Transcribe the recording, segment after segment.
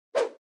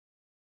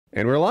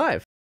And we're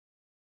live.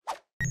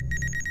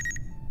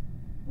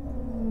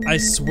 I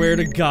swear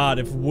to God,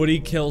 if Woody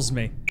kills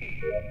me.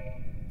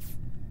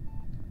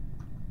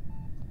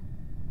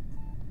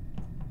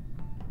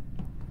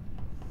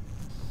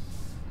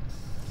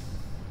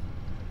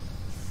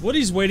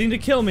 Woody's waiting to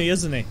kill me,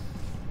 isn't he?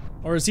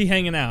 Or is he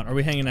hanging out? Are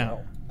we hanging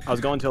out? I was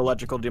going to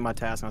electrical to do my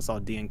task and I saw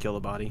Dean kill the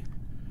body.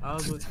 I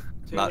was with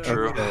Not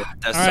true.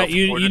 That's All right,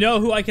 you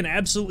know who I can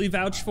absolutely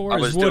vouch for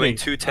is Woody. Doing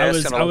 2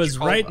 tasks I was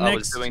right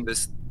next to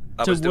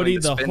Woody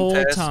the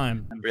whole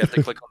time. We have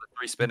to click on the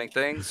 3 spinning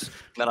things.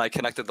 Then I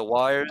connected the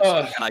wires,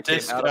 and I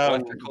came out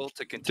of electrical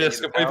to continue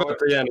the power.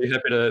 Yeah, I'm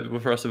happy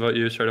for us to vote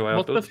you straight away.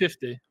 What's the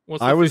 50?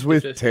 I was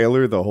with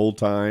Taylor the whole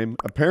time.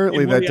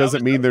 Apparently, that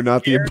doesn't mean they're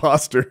not the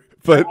imposter.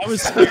 But I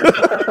was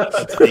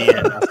It's the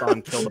end. I saw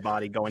him kill the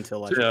body, go into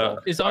electrical. Yeah.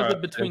 It's either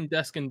between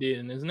Desk and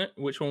Dean, isn't it?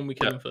 Which one we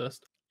kill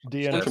first?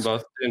 Dean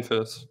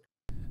first.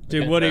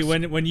 Dude, Woody,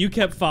 when you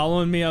kept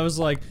following me, I was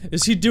like,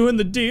 is he doing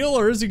the deal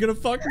or is he gonna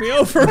fuck me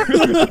over?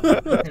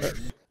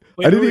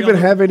 I didn't even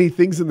have any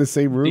things in the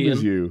same room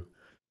as you.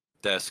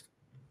 Desk.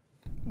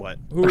 What?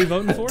 Who are we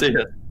voting for?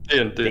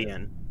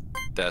 Dean.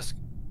 Desk.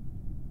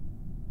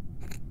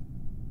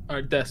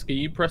 Alright, Desk, are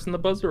you pressing the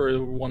buzzer or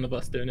are one of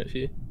us doing it for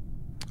you?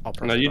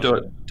 No, you do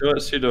it.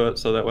 You do it,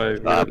 so that way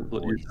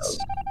we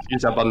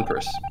use our button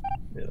press.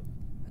 Yeah.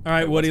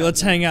 Alright, Woody,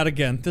 let's hang out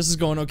again. This is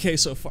going okay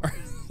so far.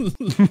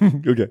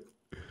 Okay.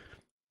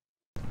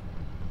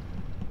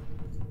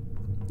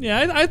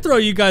 Yeah, I throw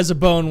you guys a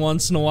bone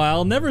once in a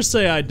while. Never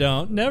say I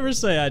don't. Never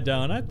say I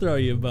don't. I throw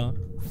you a bone.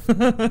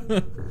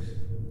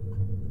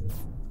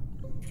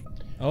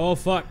 Oh,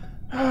 fuck.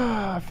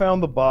 I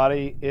found the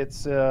body.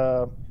 It's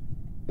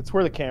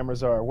where the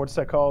cameras are. What's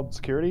that called?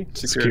 Security?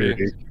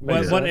 Security.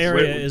 What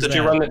area is that?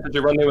 Did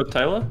you run there with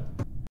Taylor?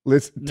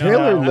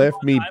 Taylor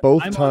left me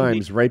both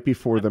times right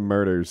before the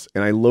murders,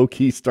 and I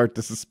low-key start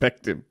to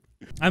suspect him.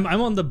 I'm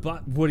on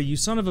the Woody, you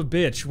son of a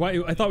bitch.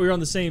 Why? I thought we were on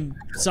the same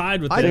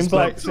side with this.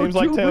 Seems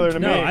like Taylor to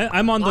me. No,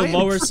 I'm on the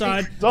lower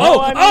side. Oh,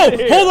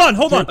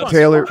 hold on.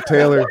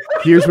 Taylor,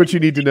 here's what you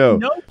need to know.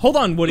 Hold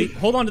on, Woody.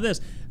 Hold on to this.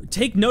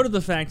 Take note of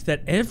the fact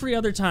that every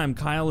other time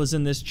Kyle is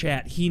in this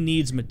chat, he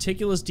needs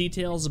meticulous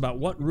details about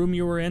what room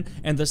you were in,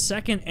 and the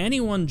second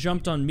anyone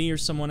jumped on me or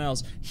someone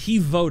else, he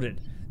voted.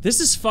 This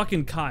is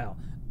fucking Kyle.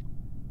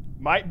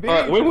 Might be.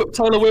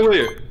 Taylor, where were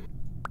you?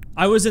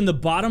 I was in the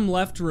bottom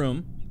left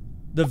room,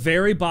 the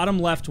very bottom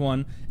left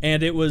one,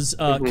 and it was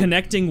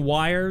connecting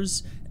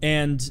wires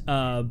and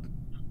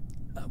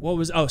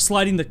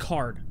sliding the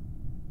card.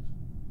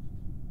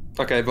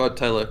 Okay, vote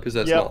Taylor because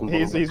that's not.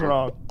 He's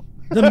wrong.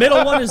 The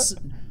middle one is.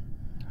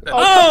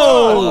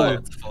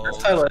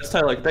 It's Taylor. It's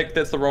Taylor.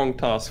 That's the wrong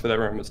task for that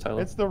room. It's Taylor.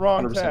 It's the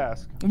wrong 100%.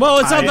 task. Well,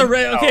 it's not the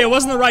okay. It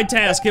wasn't the right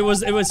task. It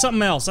was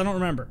something else. I don't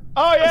remember.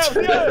 Oh yeah.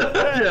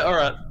 Yeah. All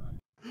right.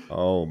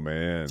 Oh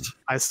man.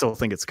 I still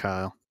think it's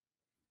Kyle.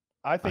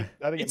 I think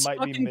It's it might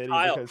be fucking Mitty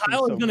Kyle. because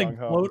Kyle he's is so gonna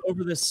gung-ho. gloat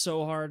over this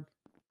so hard.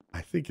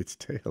 I think it's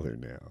Taylor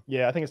now.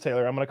 Yeah, I think it's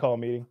Taylor. I'm gonna call a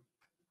meeting.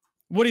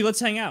 Woody, let's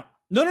hang out.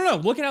 No.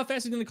 Look at how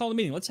fast he's gonna call the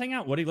meeting. Let's hang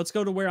out, Woody. Let's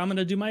go to where I'm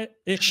gonna do my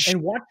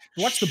and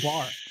watch the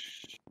bar.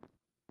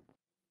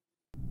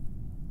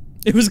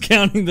 It was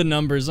counting the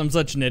numbers. I'm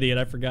such an idiot.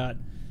 I forgot.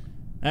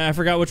 I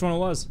forgot which one it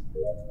was.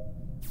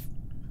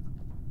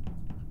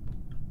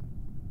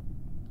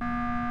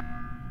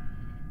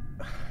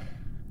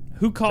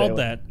 Who called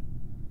that?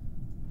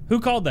 Who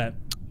called that?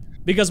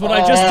 Because what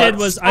I just did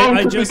was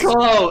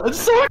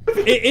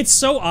it's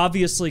so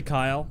obviously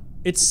Kyle.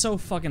 It's so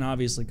fucking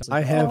obviously Kyle. I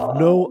have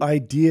no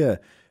idea.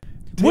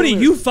 Woody,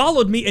 you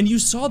followed me and you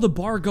saw the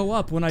bar go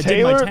up when I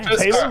did my task.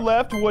 Taylor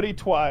left Woody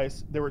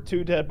twice. There were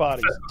 2 dead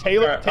bodies.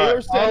 Taylor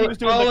said he was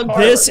doing the car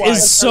This twice.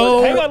 is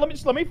so. Hang on,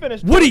 let me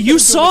finish. Woody, you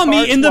saw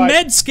me in the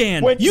med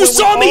scan. You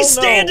saw me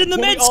stand in the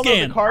med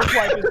scan. The car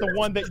swipe is the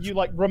one that you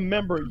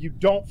remember. You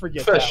don't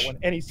forget that one.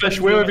 And he said,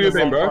 where have you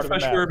been, bro?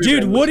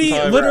 Dude,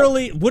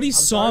 Woody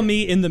saw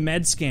me in the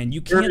med scan.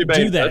 You can't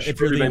do that if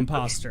you're the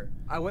imposter.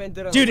 I went and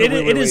did a Dude,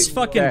 it is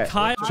fucking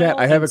Kyle. Chat,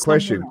 I have a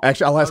question.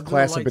 Actually, I'll ask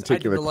class in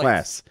particular.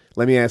 Class,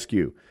 let me ask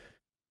you.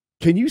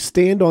 Can you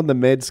stand on the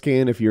med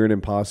scan if you're an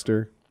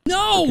imposter?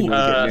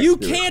 No! You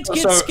can't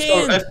get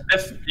scanned! So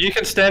if you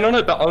can stand on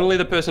it, but only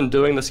the person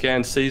doing the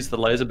scan sees the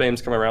laser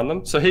beams come around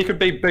them. So he could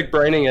be big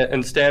braining it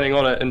and standing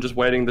on it and just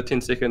waiting the 10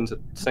 seconds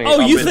saying,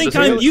 oh, you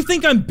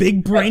think I'm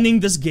big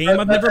braining this game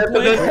I've never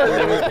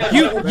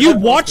played? You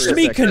watched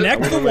me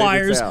connect the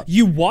wires,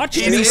 you watched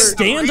me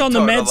stand on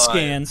the med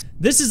scan.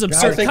 This is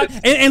absurd.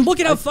 And look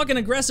at how fucking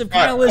aggressive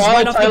Kyle is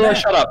right off the bat.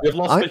 Shut up. You've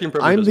lost speaking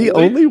privileges. I'm the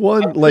only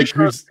one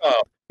who's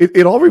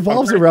It all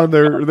revolves around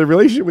their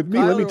relationship with me.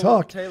 Let me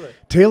talk.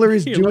 Taylor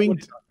is doing.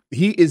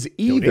 He is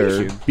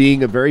either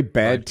being a very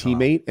bad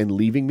teammate and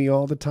leaving me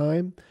all the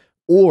time,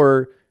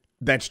 or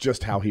that's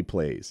just how he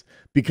plays.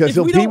 Because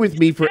he'll be with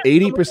me for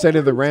 80%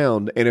 of the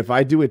round, and if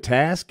I do a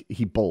task,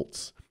 he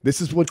bolts.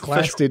 This is what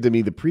Class did to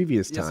me the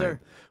previous time.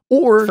 Sir.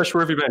 Or Fish,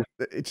 where have you been?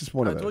 It's just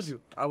one of those. I told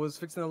you, I was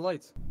fixing the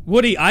lights.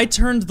 Woody, I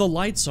turned the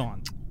lights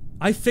on.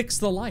 I fixed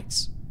the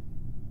lights.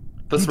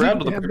 This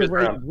round or the previous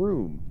right round?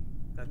 Room.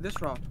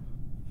 This round.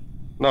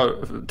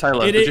 No,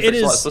 Taylor, did you fix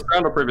the lights this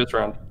round or previous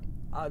round?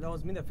 That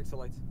was me that fixed the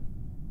lights.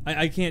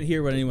 I can't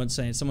hear what anyone's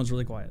saying. Someone's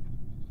really quiet.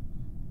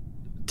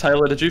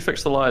 Taylor, did you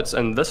fix the lights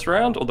in this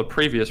round or the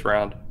previous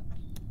round?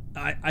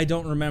 I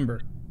don't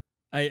remember.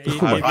 The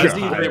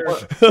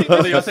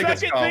second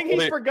thing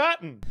he's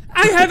forgotten.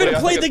 I haven't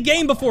played the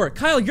game before.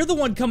 Kyle, you're the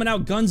one coming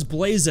out guns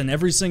blazing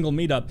every single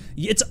meetup.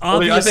 It's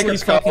obviously I think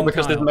it's Kyle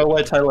because Kyle. there's no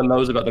way Taylor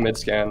knows about the mid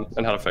scan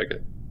and how to fake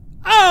it.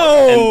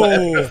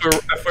 Oh! If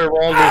we're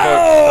wrong, we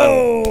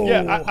vote.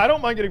 Yeah, I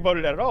don't mind getting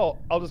voted out at all.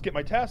 I'll just get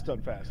my task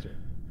done faster.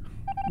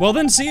 Well,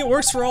 then, see, it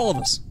works for all of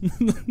us. We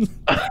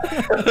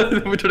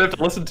don't have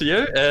to listen to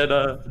you,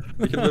 and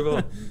we can move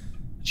on.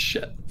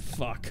 Shit.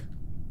 Fuck.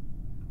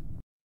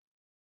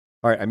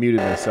 All right, I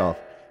muted myself.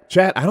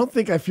 Chat, I don't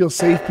think I feel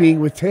safe being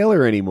with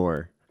Taylor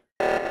anymore.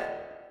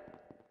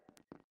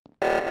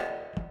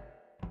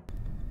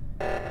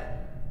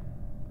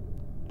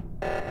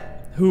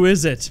 Who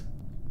is it?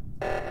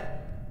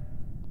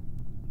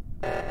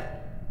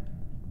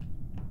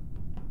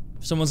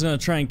 Someone's gonna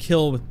try and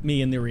kill with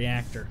me in the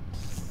reactor.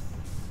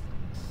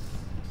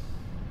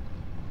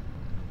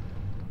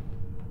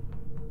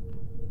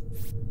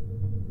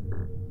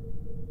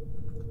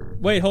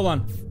 Wait, hold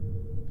on.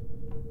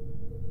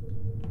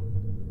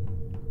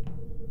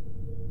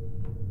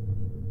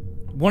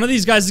 One of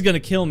these guys is gonna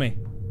kill me.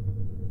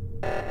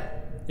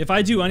 If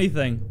I do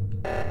anything.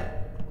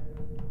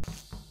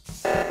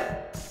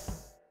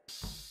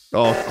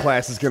 Oh,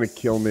 class is gonna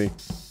kill me.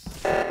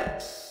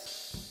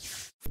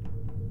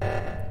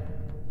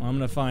 Well, I'm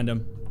gonna find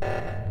him.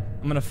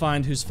 I'm gonna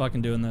find who's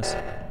fucking doing this.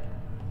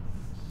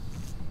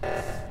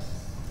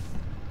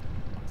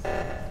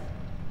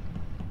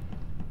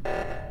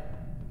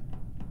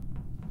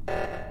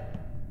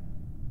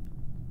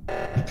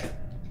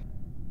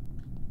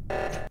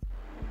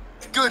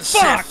 Good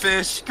shit,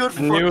 Fish. Good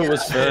I knew it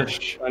was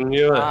Fish. I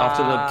knew it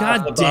after the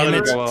God damn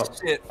it. Go up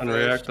and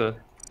reactor.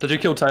 Did you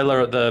kill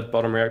Taylor at the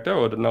bottom reactor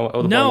or did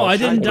No, I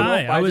didn't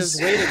die. I just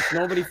waited.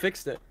 Nobody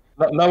fixed it.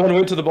 No one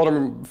went to the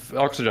bottom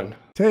oxygen.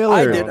 Taylor.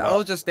 I did. I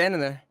was just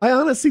standing there. I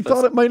honestly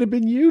thought it might have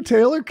been you,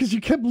 Taylor, because you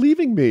kept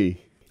leaving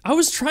me. I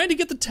was trying to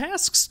get the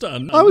tasks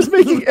done. I was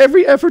making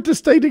every effort to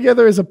stay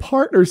together as a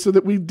partner so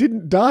that we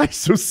didn't die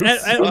so soon.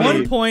 At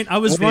one point, I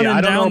was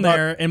running down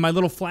there, and my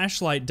little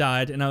flashlight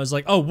died, and I was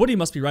like, "Oh, Woody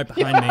must be right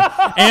behind me."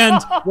 And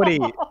Woody,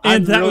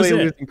 and that was it.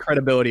 Losing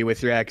credibility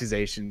with your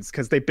accusations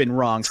because they've been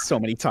wrong so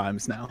many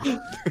times now.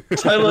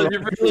 Taylor, you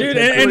really, dude,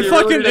 and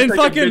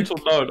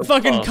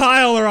fucking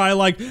Kyle or I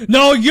like,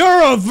 "No,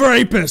 you're a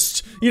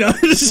rapist," you know,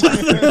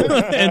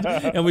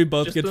 and we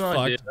both get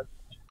fucked.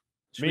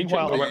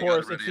 Meanwhile, of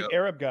course, it's the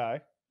Arab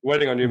guy.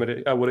 Waiting on you,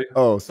 Woody.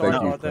 Oh, thank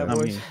you.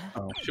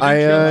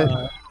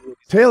 That,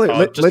 Taylor,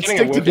 let's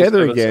stick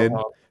together again.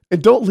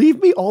 And don't leave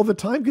me all the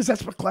time, because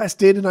that's what class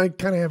did, and I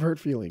kind of have hurt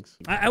feelings.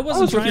 I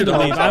wasn't trying to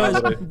leave.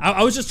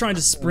 I was just trying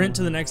to sprint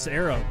to the next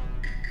arrow.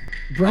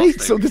 Right?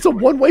 So it's a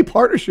one-way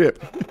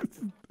partnership.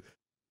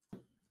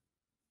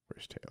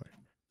 Where's Taylor?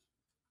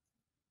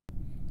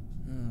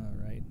 All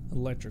right.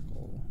 Electrical.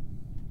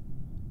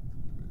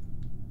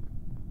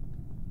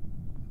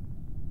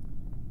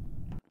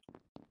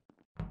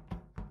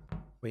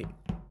 Wait,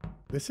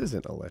 this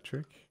isn't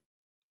electric.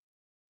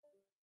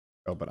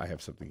 Oh, but I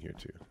have something here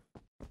too.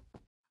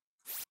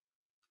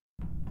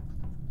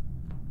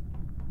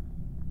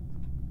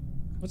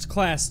 What's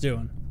class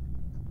doing?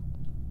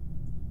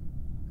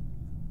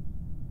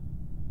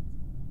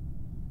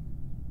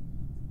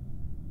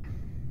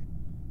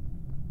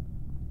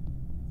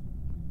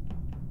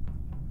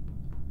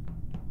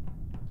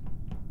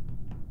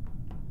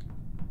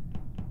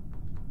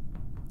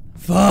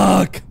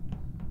 Fuck!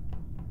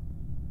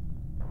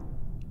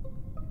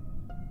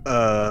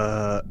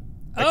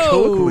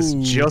 Coke was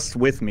just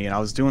with me, and I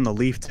was doing the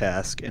leaf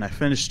task, and I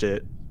finished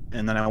it,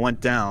 and then I went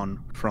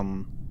down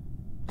from.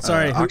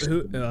 Sorry,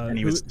 and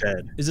he was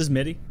dead. Is this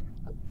Mitty?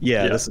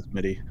 Yeah, this is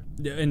Mitty.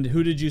 And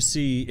who did you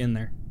see in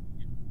there?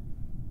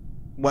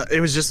 Well, it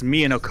was just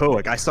me and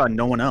Okoic. I saw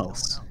no one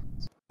else.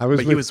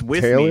 But he was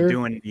with Taylor? me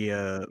doing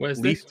the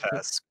leaf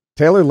task.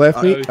 Taylor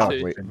left me. Oh,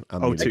 wait,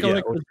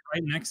 Okoic was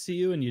right next to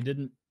you, and you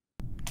didn't.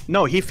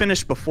 No, he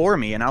finished before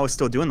me, and I was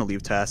still doing the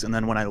leave task. And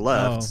then when I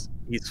left,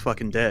 he's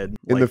fucking dead.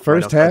 In the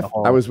first half,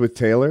 I was with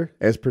Taylor,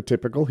 as per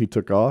typical. He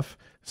took off,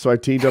 so I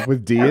teamed up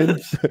with Dean,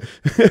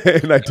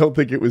 and I don't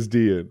think it was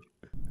Dean.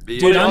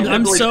 Dude,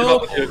 I'm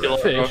so.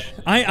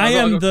 I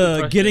am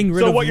the getting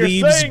rid of leaves guru. So what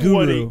you're saying,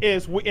 Woody,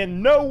 is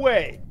in no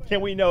way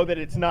can we know that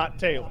it's not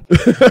Taylor.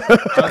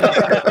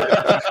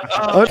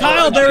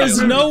 Kyle, there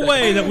is no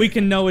way that we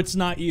can know it's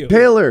not you.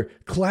 Taylor,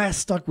 class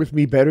stuck with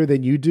me better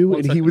than you do,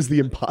 and he was the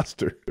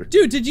imposter.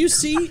 Dude, did you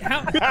see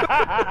how?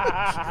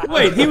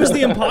 Wait, he was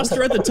the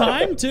imposter at the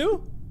time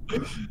too?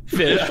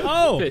 Fish.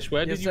 Oh. Fish,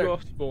 where did you go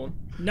off spawn?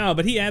 No,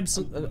 but he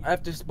absolutely.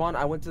 After spawn,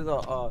 I went to the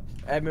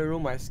admin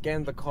room. I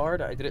scanned the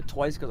card. I did it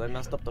twice because I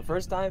messed up the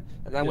first time,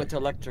 and then I went to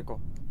electrical.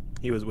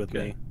 He was with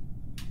me.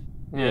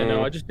 Yeah,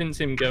 no, I just didn't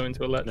see him go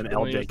into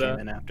electrical. Then LJ came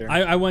in after.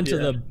 I went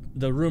to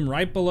the room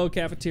right below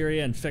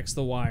cafeteria and fixed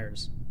the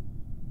wires.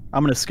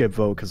 I'm gonna skip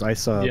vote because I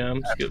saw. Yeah,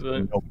 I'm skip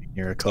vote. Nobody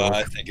near a coke.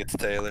 I think it's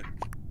Taylor.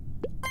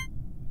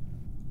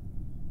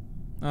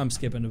 I'm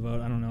skipping to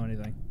vote. I don't know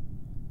anything.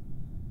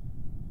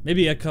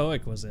 Maybe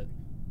Echoic was it?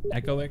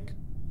 Echoic?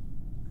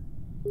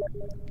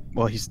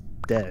 Well, he's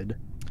dead.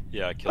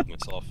 Yeah, I killed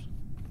myself.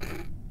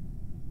 I'd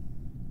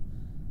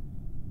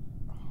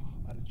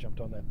have jumped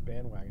on that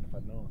bandwagon if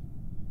I'd known.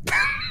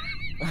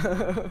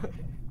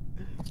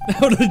 I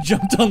would have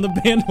jumped on the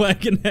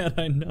bandwagon had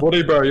I known.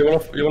 Woody, bro, you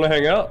wanna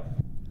hang out?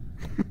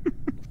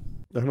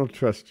 I don't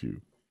trust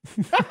you.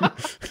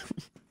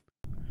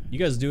 You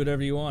guys do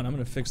whatever you want. I'm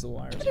gonna fix the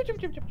wires.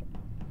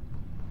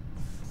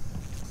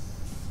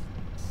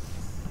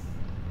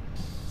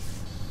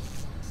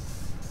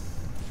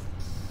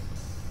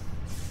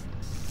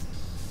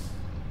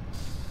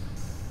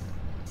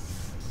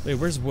 Wait,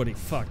 where's Woody?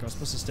 Fuck, I was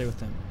supposed to stay with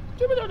him.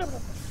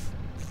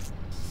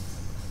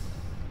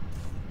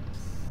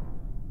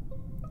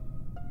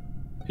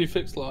 Who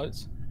fixed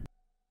lights?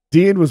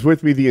 Dean was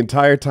with me the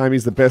entire time.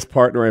 He's the best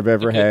partner I've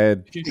ever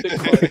had.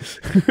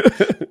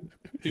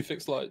 Who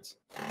fixed lights?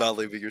 Not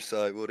leaving your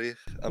side, Woody.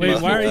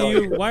 Wait,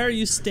 why are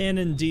you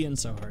standing Dean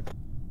so hard?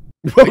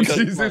 Oh,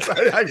 Jesus.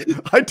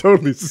 I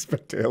totally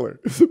suspect Taylor.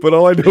 But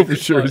all I know for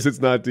sure is it's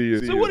not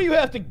Dean. So what do you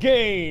have to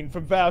gain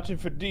from vouching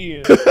for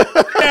Dean?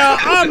 Now,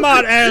 I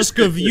might ask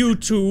of you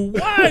two,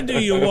 why do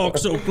you walk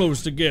so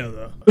close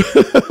together?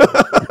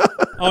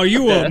 Are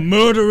you a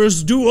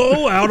murderous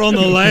duo out on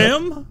the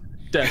lam?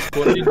 Des,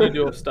 what did you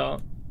do off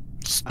start?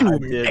 I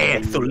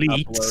did the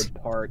upload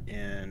part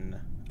in,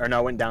 or no,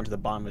 I went down to the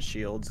bottom of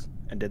Shields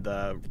and did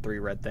the 3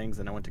 red things,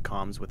 and I went to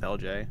comms with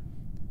LJ.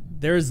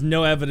 There is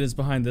no evidence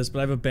behind this, but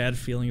I have a bad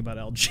feeling about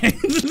LJ.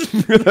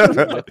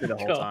 The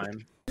whole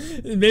time.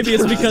 Maybe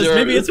it's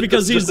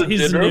because he's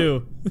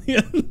new.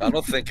 I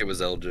don't think it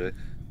was LJ.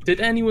 Did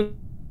anyone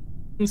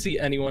see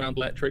anyone on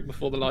electric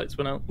before the lights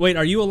went out? Wait,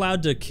 are you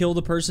allowed to kill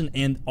the person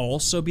and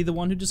also be the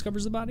one who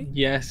discovers the body?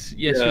 Yes,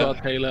 you are,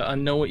 Taylor. I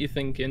know what you're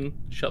thinking.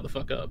 Shut the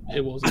fuck up.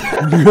 It wasn't.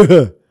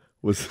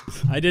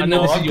 I didn't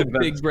know. This is your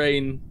big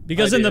brain.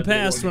 Because in the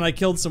past, when I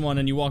killed someone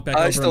and you walk back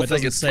over him, it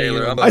doesn't say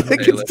Taylor. I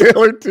think it's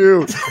Taylor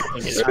too.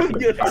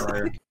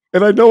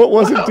 And I know it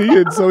wasn't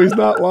Dean, so he's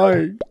not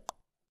lying.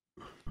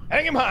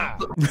 Hang him high!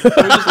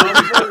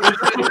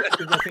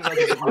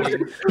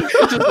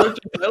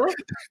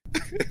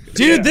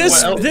 Dude,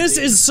 this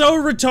is so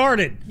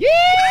retarded. Yeah!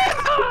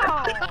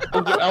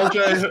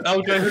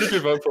 LJ, who did you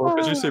vote for?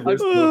 Because you said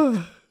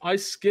I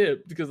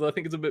skipped because I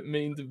think it's a bit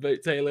mean to vote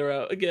Taylor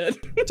out again.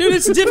 Dude,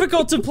 it's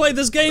difficult to play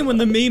this game when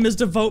the meme is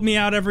to vote me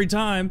out every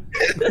time.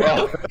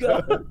 Oh,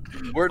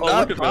 we're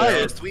not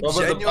biased. We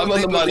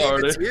genuinely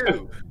believe it's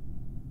you.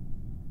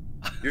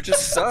 You're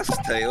just sus,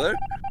 Taylor.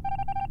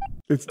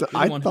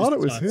 I thought it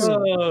was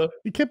him.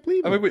 He kept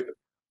leaving. I mean,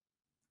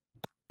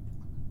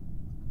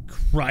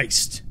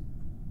 Christ.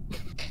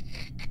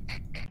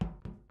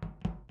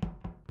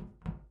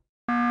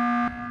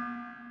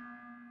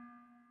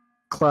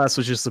 Class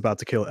was just about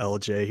to kill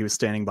LJ. He was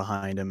standing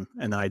behind him,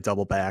 and then I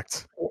double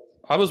backed.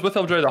 I was with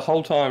LJ the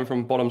whole time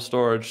from bottom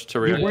storage to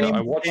reactor. I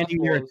watched him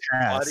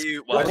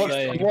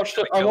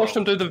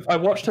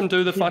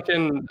do the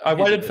fucking. I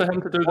waited for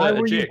him to do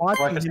the eject so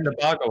I could see the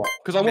bar go up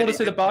because I wanted to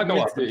see the bar go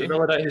up.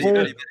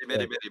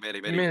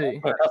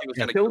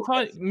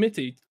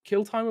 Mitty,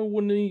 kill timer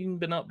wouldn't even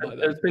been up by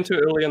then. It's been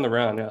too early in the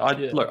round. Yeah,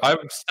 look, I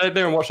stayed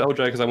there and watched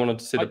LJ because I wanted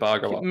to see the bar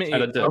go up. And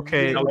it did.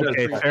 Okay,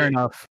 fair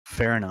enough.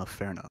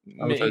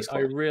 Mitty, I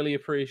really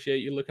appreciate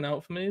you looking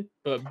out for me,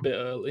 but a bit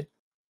early.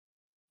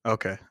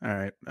 Okay, all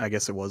right. I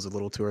guess it was a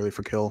little too early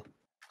for kill.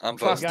 I'm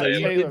voting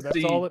Taylor.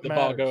 That's all that the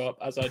bar go matters. up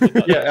as I did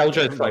that. Yeah,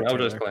 LJ's playing.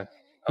 LJ's playing.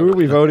 Who are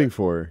we voting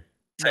for?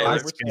 Taylor.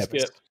 Skip.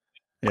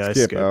 Yeah, I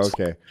Skip. skipped. Oh,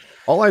 okay.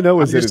 All I know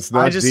is that it's not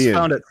Dean. I just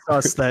found it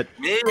sus that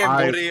Me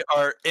and Woody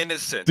are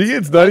innocent.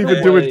 Dean's not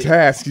even doing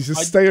tasks. He's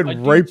just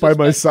staying right by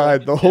my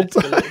side the whole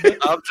time.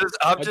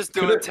 I'm just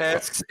doing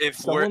tasks if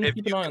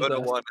you go to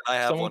one and I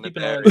have one in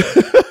there.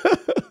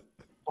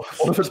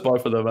 What if it's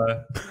both of them, eh?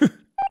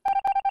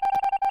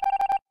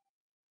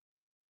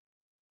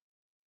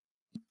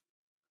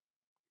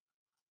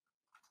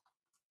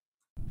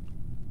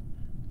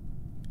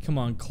 Come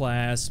on,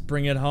 class.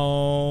 Bring it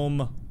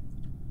home.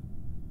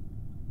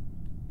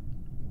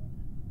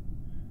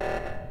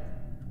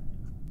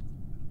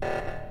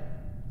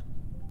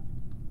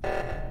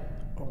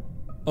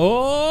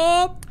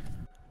 Oh!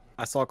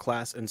 I saw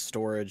Class in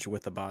storage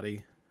with the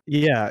body.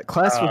 Yeah,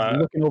 Class was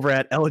looking over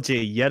at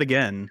LJ yet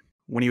again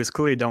when he was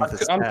clearly done with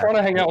his I'm trying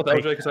to hang out with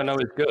LJ because I know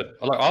he's good.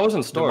 Like, I was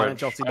in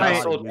storage.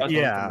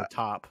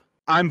 Top.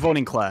 I'm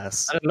voting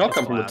Class. I did not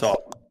come from the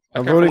top.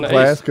 I'm voting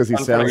Class because he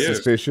sounds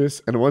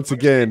suspicious, and once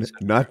again,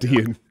 not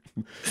Dean.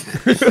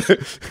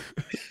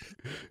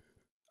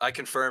 I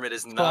confirm it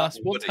is not.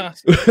 What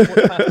task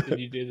did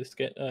you do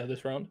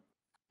this round?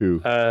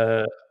 Who?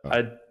 After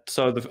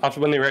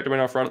when the reactor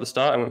went off right at the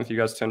start, I went with you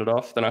guys to turn it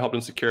off. Then I hopped in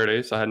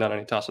security, so I hadn't done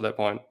any tasks at that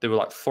point. There were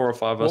like 4 or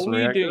 5 of us in the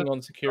reactor. What were you doing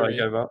on security?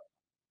 I gave up.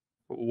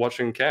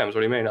 Watching cams.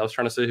 What do you mean? I was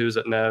trying to see who's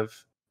at Nav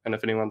and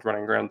if anyone's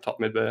running around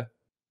top mid bay.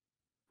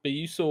 But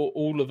you saw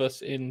all of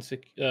us in.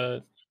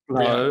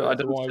 No, I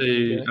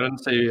didn't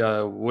see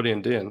Woody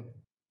and Dean.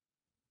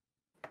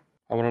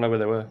 I want to know where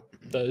they were.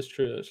 That is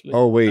true, actually.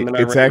 Oh wait,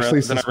 it's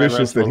actually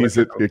suspicious that he's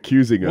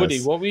accusing us. Woody,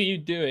 what were you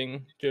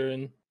doing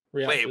during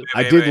reactors? Wait,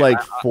 I did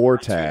like 4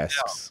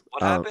 tasks.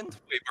 What happened?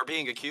 Wait, we're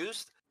being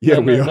accused? Yeah,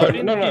 we are.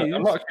 No, I'm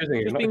not accusing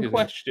you. He's being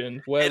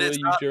questioned. Where were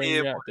you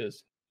during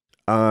reactors?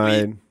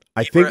 I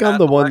think I'm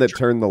the one that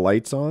turned the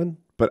lights on,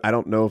 but I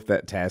don't know if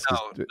that task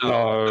is.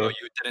 No, you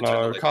didn't.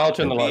 No, Kyle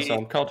turned the lights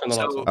on. Kyle turned the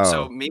lights on.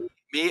 So me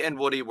and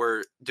Woody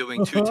were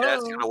doing 2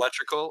 tasks in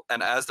electrical,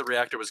 and as the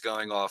reactor was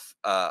going off,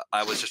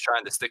 I was just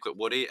trying to stick with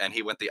Woody, and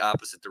he went the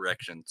opposite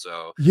direction.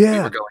 So we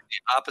were going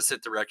the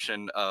opposite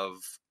direction of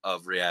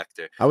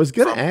reactor. I was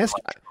gonna ask.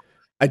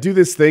 I do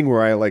this thing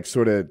where I like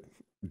sort of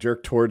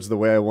jerk towards the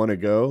way I want to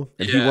go,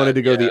 and he wanted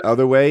to go the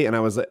other way, and I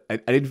was like, I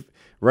did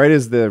right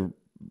as the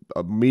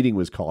meeting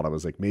was called. I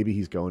was like, maybe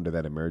he's going to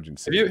that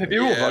emergency. Have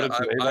you all voted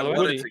for me? By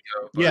the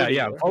way,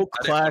 yeah. Vote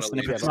class, and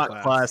if it's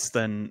not class,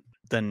 then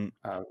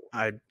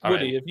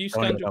Woody, have you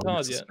scanned your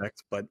card yet?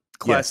 But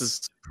class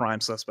is prime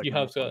suspect. You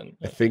have gotten.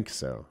 I think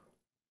so.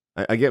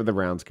 I get the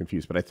rounds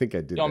confused, but I think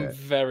I did. I'm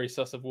very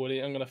sus of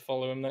Woody. I'm going to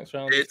follow him next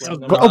round.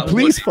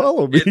 Please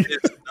follow me.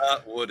 It is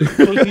not Woody.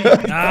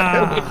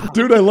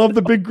 Dude, I love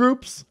the big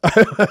groups.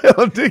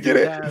 I'm digging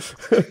it.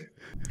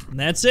 And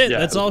that's it.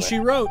 That's all she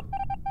wrote.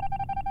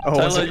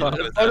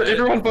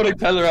 Everyone voting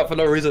Taylor out for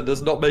no reason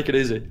does not make it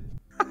easy.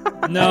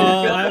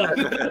 No,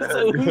 that's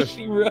all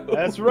she wrote.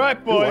 That's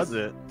right, boys. Was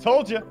it?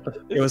 Told you.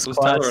 It was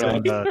Taylor.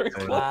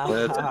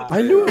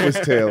 I knew it was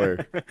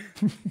Taylor.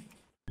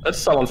 That's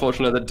so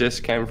unfortunate that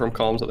Disc came from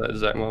comms at that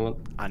exact moment.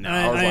 I know.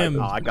 I was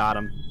like, I got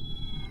him.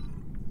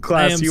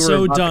 Class, I am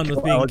so done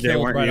with being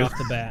killed right off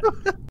the bat.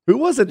 Who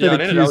was it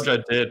that accused?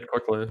 LJ did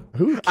quickly.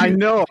 Who? I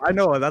know.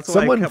 That's why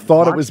someone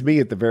thought it was me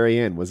at the very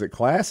end. Was it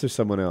Class or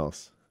someone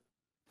else?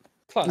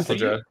 Class.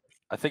 LJ.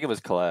 I think it was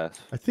Class.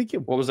 I think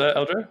it. What was that,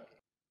 LJ?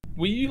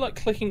 Were you like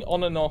clicking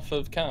on and off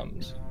of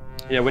cams?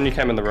 Yeah, when you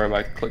came in the room,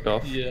 I clicked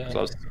off. Yeah.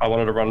 So I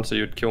wanted to run so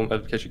you'd kill me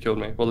in case you killed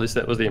me. Well, at least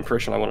that was the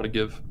impression I wanted to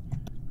give.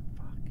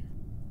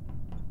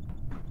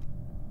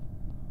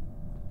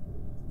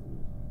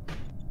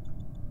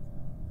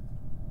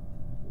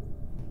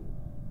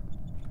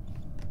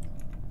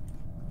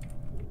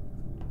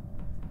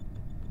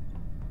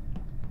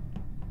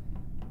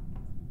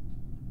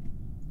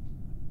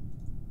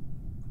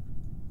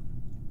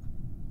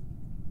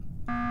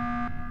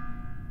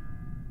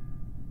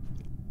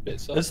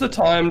 Is the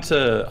time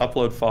to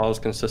upload files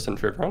consistent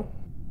for everyone?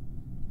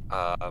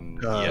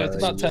 Yeah, it's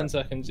about 10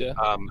 seconds, yeah.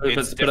 But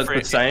it's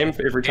the same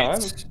for every time?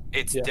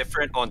 It's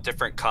different on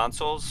different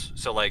consoles.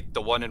 So, like,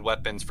 the one in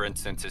weapons, for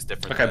instance, is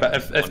different. Okay, but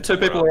if 2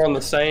 people are on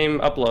the same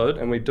upload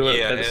and we do it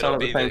at the start of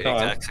the same time...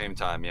 exact same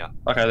time, yeah.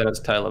 Okay, then it's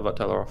Taylor, but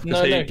Taylor off.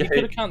 No, he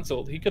could have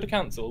cancelled. He could have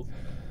cancelled.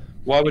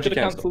 Why would you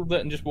cancel? cancel?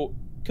 That and just walk...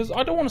 Because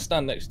I don't want to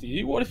stand next to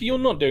you. What if you're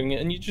not doing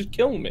it and you just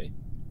kill me?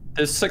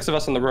 There's 6 of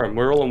us in the room.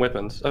 We're all in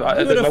weapons. You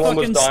would have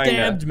fucking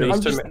stabbed me.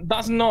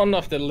 That's not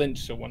enough to lynch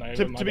someone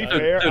over. To be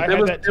fair,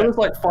 there was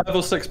like 5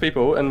 or 6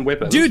 people in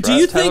weapons. Dude, do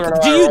you think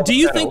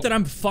that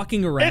I'm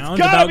fucking around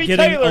about getting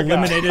Taylor,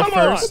 eliminated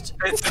first?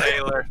 It's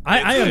Taylor.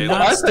 I am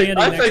not standing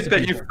next to I think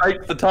that you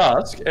faked the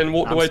task and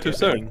walked away too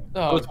soon.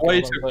 Oh, it was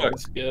way too quick.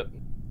 Skip.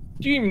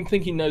 Do you even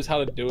think he knows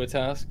how to do a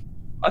task?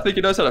 I think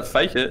he knows how to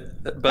fake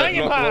it, but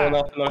not well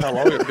enough to know how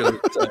long it's going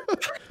to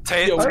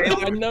take.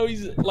 I know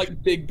he's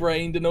like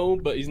big-brained and all,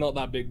 but he's not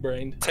that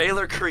big-brained.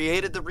 Taylor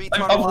created the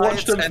retard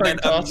alliance and then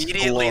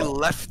immediately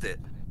left it.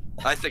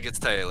 I think it's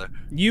Taylor.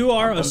 You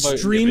are a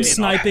stream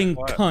sniping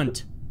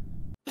cunt.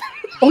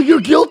 Oh, you're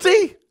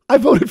guilty? I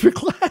voted for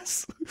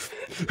Class.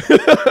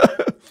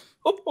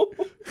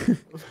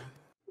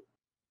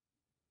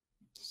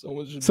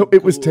 So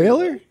it was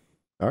Taylor?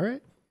 All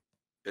right.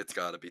 It's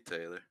got to be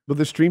Taylor. But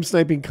the stream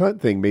sniping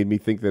cunt thing made me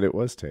think that it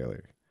was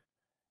Taylor.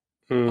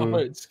 I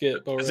voted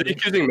Skip already. Is he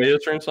accusing me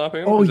of stream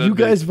sniping? Oh, you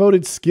guys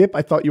voted Skip?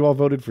 I thought you all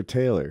voted for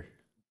Taylor.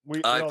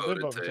 I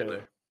voted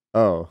Taylor.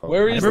 Oh.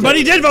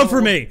 Everybody did vote for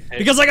me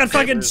because I got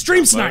fucking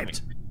stream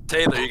sniped.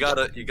 Taylor, you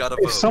gotta vote.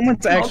 If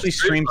someone's actually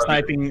stream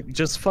sniping,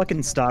 just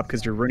fucking stop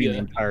because you're ruining the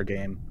entire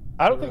game.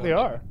 I don't think they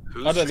are.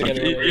 I don't think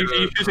anyone. Are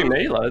you accusing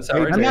me?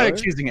 I'm not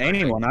accusing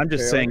anyone. I'm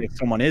just saying if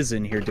someone is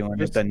in here doing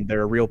it, then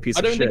they're a real piece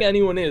of shit. I don't think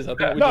anyone is. I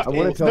think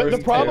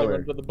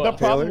the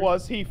problem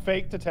was he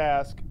faked a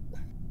task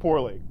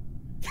poorly.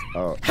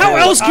 Oh. How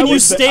else can you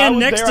stand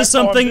next to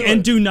something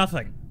and do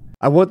nothing?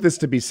 I want this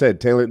to be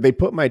said, Taylor. They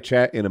put my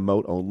chat in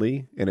emote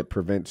only, and it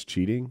prevents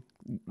cheating.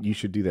 You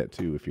should do that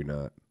too if you're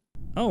not.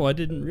 Oh, I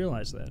didn't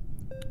realize that.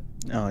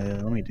 Oh yeah,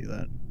 let me do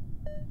that.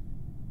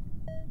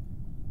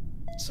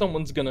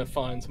 Someone's gonna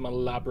find some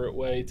elaborate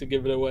way to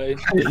give it away.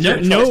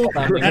 No,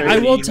 I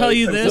will tell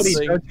you this.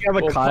 Don't you have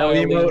a Kyle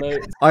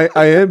emote?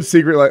 I am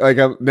secret.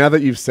 Like now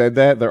that you've said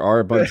that, there are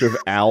a bunch of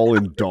owl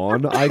and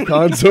dawn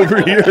icons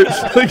over here.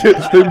 Like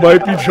they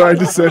might be trying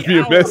to send me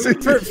a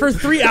message. For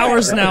 3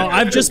 hours now,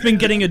 I've just been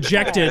getting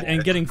ejected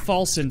and getting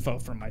false info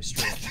from my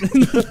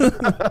stream.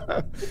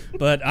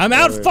 But I'm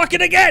out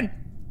fucking again.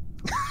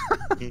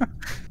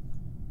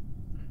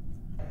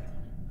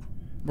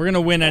 We're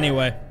gonna win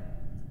anyway.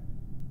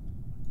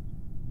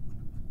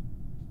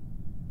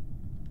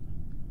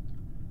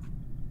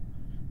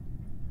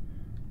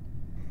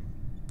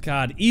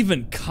 God,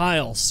 even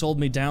Kyle sold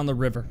me down the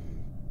river.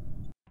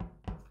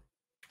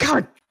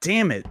 God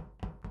damn it.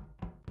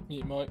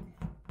 You might.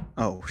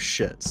 Oh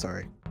shit,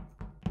 sorry.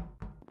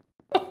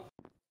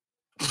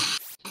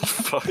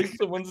 I think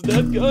someone's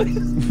dead, guys.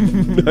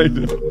 I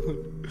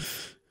know.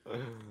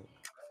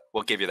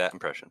 We'll give you that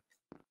impression.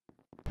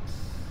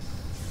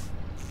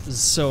 This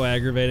is so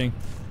aggravating.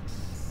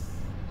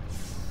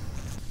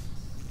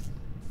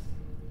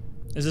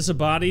 Is this a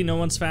body no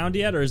one's found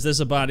yet, or is this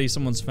a body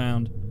someone's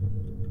found?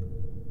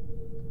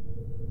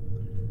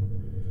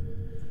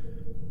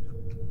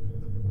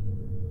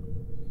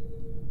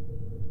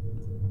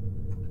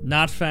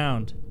 Not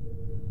found.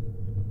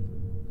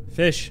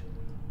 Fish.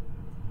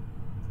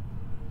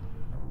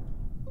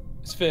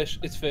 It's fish.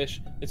 It's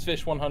fish. It's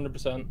fish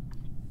 100%.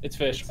 It's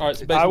fish. All right,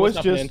 so I was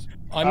basically just.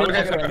 I'm in Can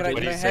upper I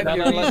engines. have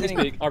your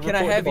reasoning? Can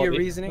I have your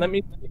reasoning? Let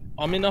me.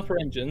 I'm in upper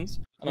engines,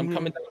 and I'm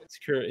coming down in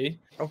security.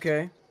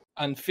 Okay.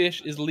 And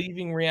fish is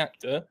leaving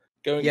reactor,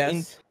 going Yes.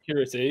 into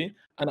security,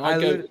 and I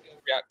go to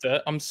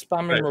reactor. I'm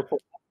spamming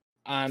report.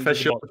 And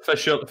Fish,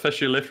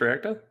 you left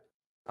reactor?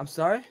 I'm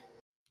sorry?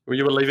 Were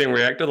you leaving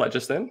reactor like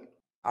just then?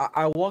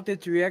 I walked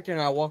into reactor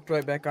and I walked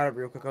right back out of it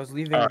real quick. I was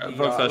leaving Alright,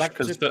 vote fish,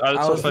 because I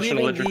saw fish and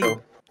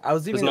electrical. I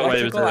was leaving There's no way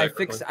he was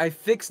electrical. there, I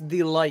fixed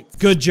the lights.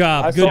 Good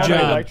job. I Good saw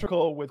job.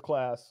 electrical with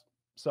class.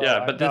 So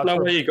Yeah, I but there's vouch no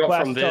for way you got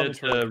Class from to tell there the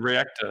truth. to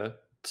reactor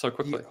so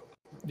quickly.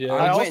 Yeah.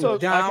 I went can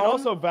down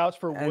also vouch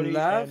for and Woody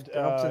left and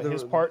up to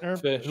his the partner,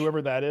 fish.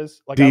 whoever that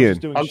is. Like I was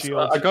just doing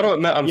shields. I gotta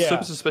admit, I'm Yeah.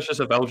 super suspicious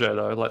of LJ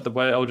though. Like the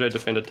way LJ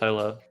defended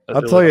Taylor.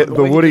 I'll tell you, the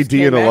way you Woody just came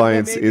Dean at me,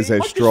 alliance maybe? is I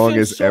as just strong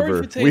feel as sorry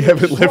ever. for Taylor. We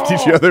haven't left each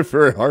Strong. other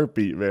for a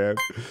heartbeat, man.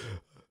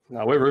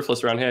 No, we're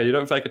ruthless around here. You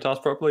don't fake a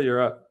task properly,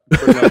 you're out.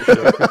 Pretty much,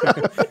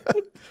 yeah.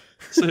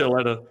 See you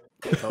later.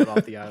 Vote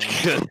off the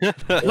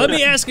island. Let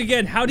me ask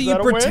again, how do Is you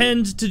that a win?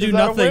 pretend to do Is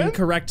that a nothing win?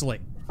 correctly?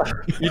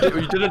 You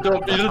didn't do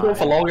it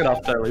for long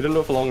enough, Taylor. You didn't do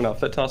it for long enough.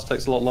 That task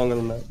takes a lot longer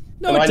than that.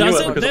 No, And it I knew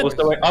doesn't. it because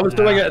I was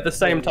doing it at the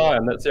same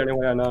time. That's the only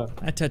way I know.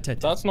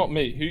 That's not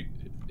me.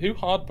 Who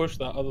hard pushed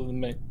that other than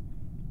me?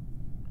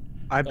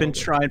 I've been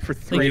trying for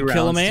 3 you rounds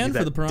kill a to man do for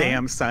that the prime?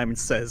 damn Simon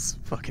Says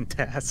fucking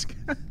task.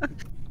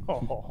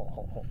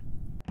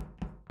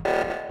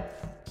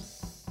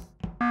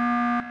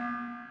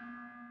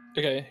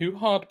 Okay, who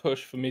hard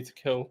pushed for me to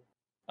kill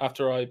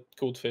after I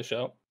called fish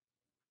out?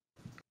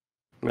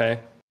 Me.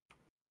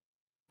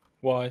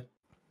 Why?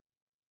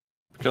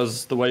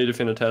 Because the way you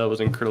defended Taylor was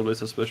incredibly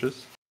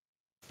suspicious.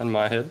 In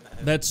my head.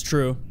 That's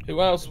true.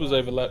 Who else was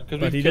overlapped?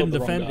 Because But he didn't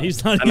defend.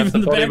 He's not And if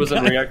even the the body bad was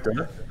in guy.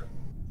 reactor,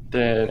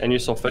 then and you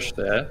saw fish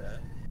there,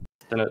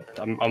 then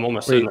I'm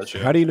almost Wait, certain that's you.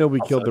 how do you know we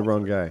killed the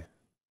wrong guy?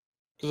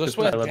 Because I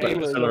swear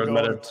Taylor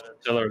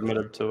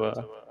admitted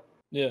to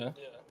Yeah.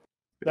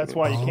 That's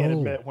why you can't Oh.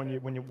 admit when you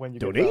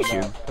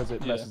Donation? because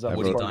it messes up I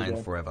his vote- party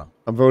game. forever.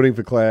 I'm voting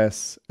for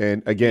class,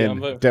 and Yeah, again, I'm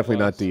voting for definitely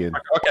not class. Dean.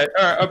 Okay,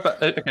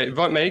 alright, okay,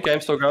 vote me, game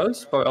still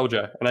goes, vote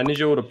LJ. And I need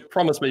you all to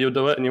promise me you'll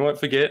do it and you won't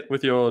forget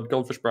with your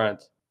goldfish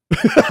brands.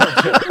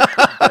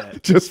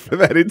 Just for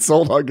that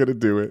insult, I'm gonna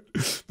do it.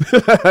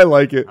 I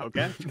like it.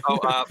 Okay.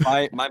 Oh,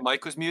 my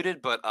mic was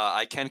muted, but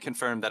I can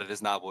confirm that it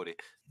is not Woody.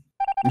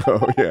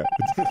 Oh yeah.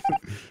 It's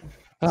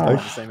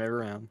the same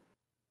every round.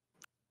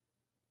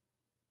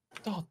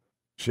 Oh,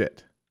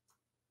 Shit.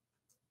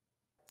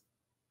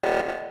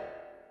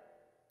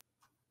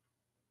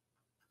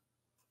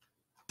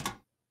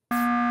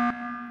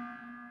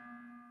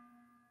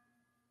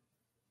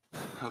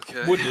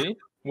 Okay. Woody,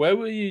 where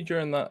were you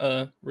during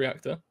that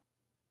reactor?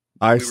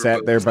 I We were sat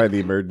both there by listening. the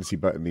emergency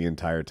button the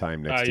entire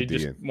time next to You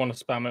just Dean. want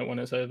to spam it when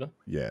it's over.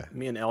 Yeah.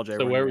 Me and LJ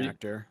So were where in were the you-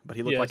 reactor, but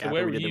he looked Yeah, like so after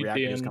where we were did the you, reactor,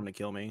 he was Dean? coming to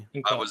kill me.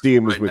 I was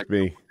Dean was right with next-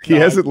 me. He No,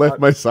 hasn't left I-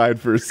 my side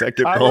for a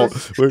second. I Paul.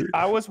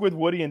 was with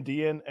Woody and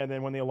Dean, and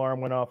then when the alarm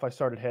went off, I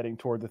started heading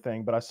toward the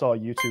thing, but I saw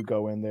you two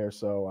go in there,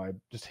 so I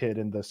just hid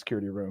in the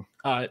security room.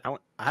 Alright.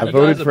 I You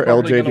voted guys are for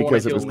probably LJ gonna wanna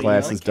because it kill was me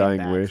class's now.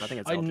 dying wish.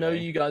 I know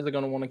you guys are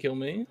going to want to kill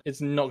me.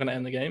 It's not going to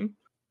end the game.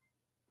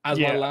 As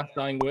my Yeah. last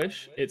dying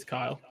wish, it's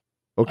Kyle.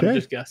 Okay. I'm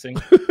just guessing.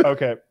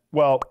 Okay.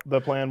 Well,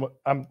 the plan.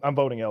 I'm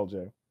voting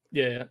LJ.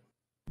 Yeah.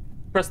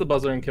 Press the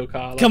buzzer and kill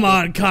Kyle. Come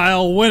on,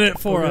 Kyle, win it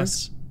for Okay.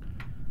 us.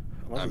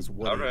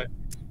 All right.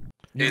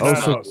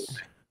 Also,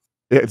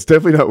 yeah, it's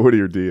definitely not Woody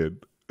or Dean.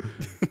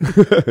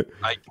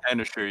 I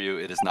can assure you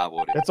it is not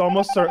Woody. It's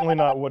almost certainly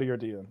not Woody or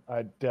Dean.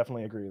 I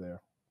definitely agree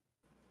there.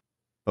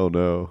 Oh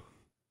no.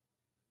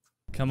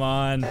 Come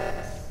on.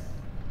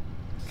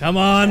 Come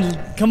on.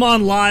 Come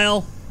on,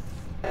 Lyle.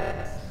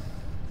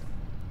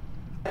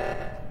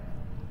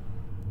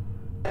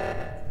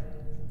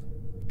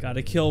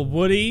 Gotta kill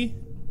Woody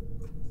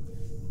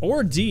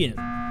or Dean.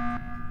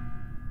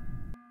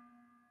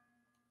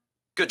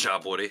 Good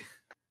job, Woody.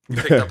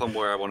 Picked up on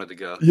where I wanted to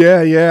go.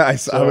 Yeah, yeah. I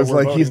So was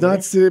we're like, he's voting not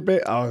me? sitting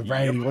back. Oh,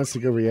 right. He wants to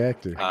go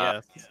reactor.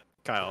 I guess.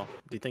 Kyle,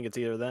 do you think it's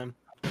either of them?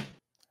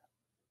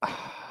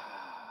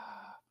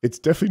 It's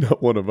definitely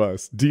not one of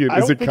us. Dean, I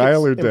is don't it think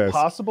Kyle it's or Des?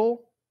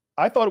 impossible,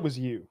 I thought it was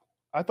you.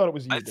 I thought it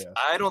was you, Des.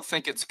 I don't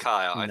think it's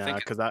Kyle. I think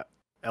because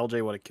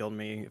LJ would have killed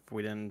me if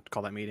we didn't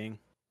call that meeting.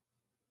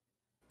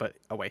 But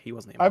oh wait, he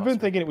wasn't the imposter. I've been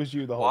thinking it was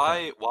you the whole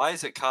time. Why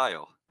is it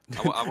Kyle?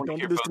 I want Don't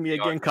do this to me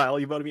again, Kyle.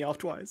 You voted me off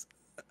twice.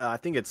 I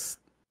think it's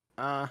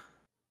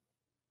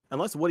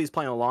unless Woody's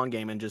playing a long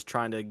game and just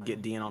trying to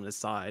get Dean on his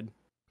side.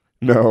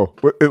 No,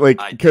 like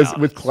because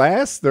with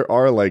class there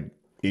are like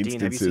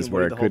instances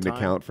where I couldn't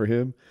account for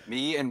him.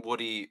 Me and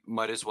Woody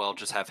might as well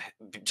just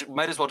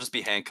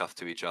be handcuffed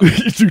to each other.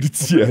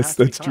 Dude, yes,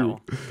 that's true.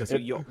 Because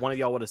one of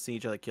y'all would have seen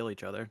each other kill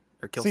each other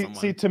or kill someone.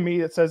 See, to me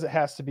it says it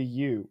has to be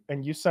you,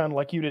 and you sound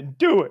like you didn't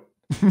do it.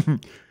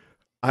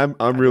 I'm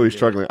really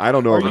struggling. I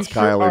don't know if it's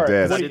Kyle or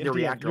Des.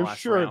 You're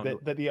sure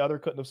that the other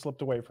couldn't have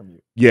slipped away from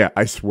you? Yeah,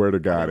 I swear to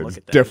God, it's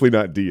definitely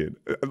not Dean.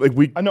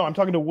 Like I know I'm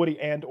talking to Woody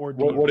or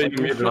Dean. What do you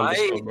mean?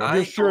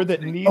 You're sure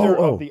that neither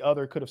of the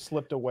other could have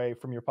slipped away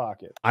from your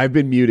pocket? I've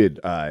been muted.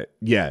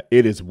 Yeah,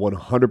 it is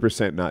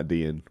 100% not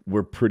Dean.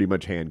 We're pretty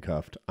much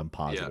handcuffed. I'm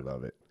positive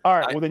of it. All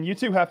right, well then you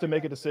two have to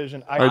make a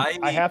decision.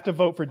 I have to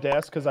vote for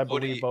Des because I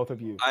believe both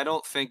of you. I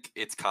don't think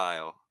it's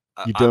Kyle.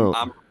 You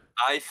don't.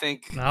 I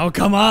think. Oh,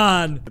 come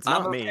on! It's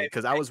not me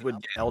because I was with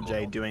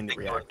LJ doing the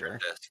reactor.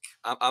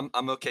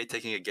 I'm okay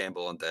taking a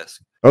gamble on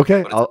desk.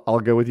 Okay, I'll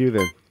go with you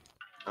then.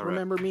 Right.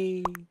 Remember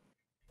me?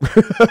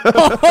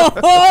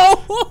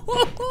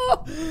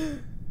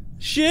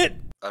 Shit!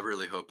 I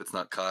really hope it's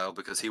not Kyle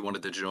because he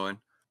wanted to join.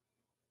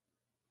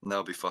 And that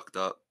would be fucked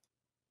up.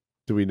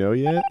 Do we know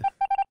yet?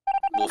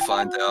 We'll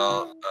find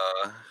out.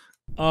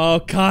 Oh,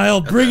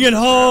 Kyle, bring it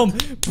home!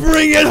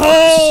 Bring it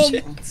home!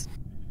 Shit.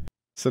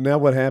 So now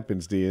what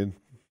happens, Dean?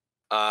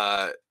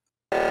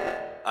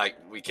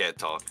 We can't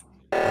talk.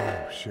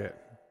 Oh shit.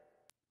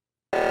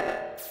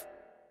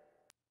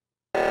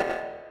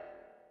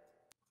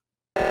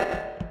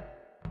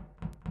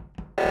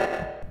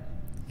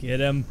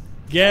 Get him!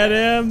 Get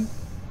him!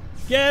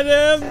 Get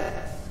him!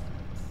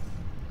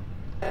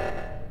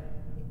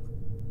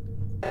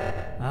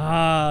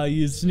 Ah,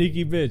 you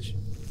sneaky bitch.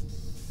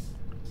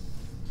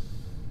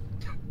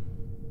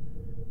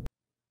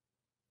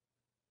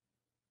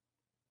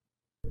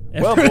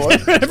 Well,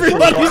 boys,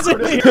 everybody's in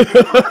here.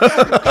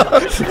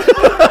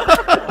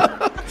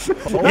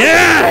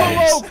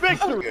 Yes! Solo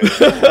victory.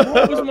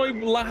 What was my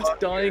last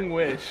dying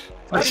wish?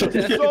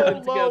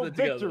 Solo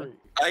victory.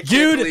 I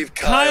can't believe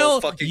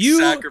Kyle fucking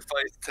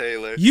sacrificed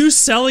Taylor. You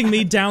selling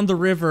me down the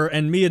river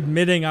and me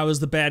admitting I was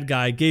the bad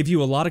guy gave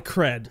you a lot of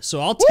cred,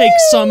 so I'll take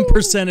some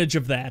percentage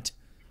of that.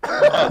 To me,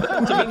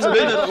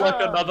 that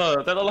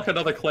looked like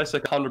another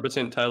classic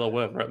 100% Taylor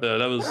win right there.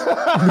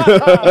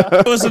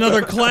 That was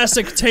another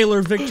classic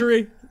Taylor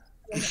victory.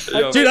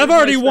 Dude, I've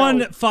already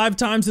won 5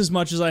 times as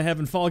much as I have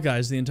in Fall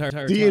Guys the entire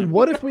time. Dean,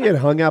 what if we had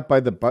hung out by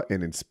the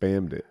button and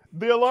spammed it?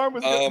 The alarm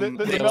was the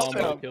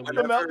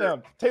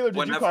meltdown. Taylor,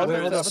 did you cause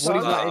it?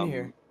 Not in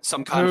here.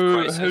 Some kind of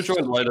crisis. Who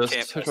joined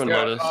latest? Who joined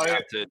latest?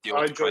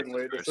 I joined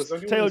latest.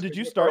 Taylor, did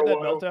you start that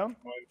meltdown?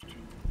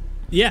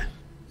 Yeah.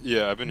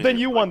 Yeah, I've been. Then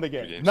you won the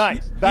game.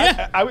 Nice.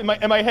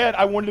 In my head,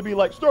 I wanted to be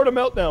like, start a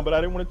meltdown, but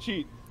I didn't want to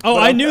cheat. Oh,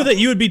 I knew that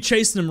you would be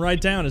chasing them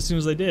right down as soon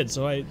as I did.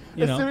 So as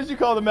soon as you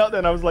called the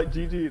meltdown, I was like,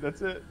 GG,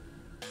 that's it.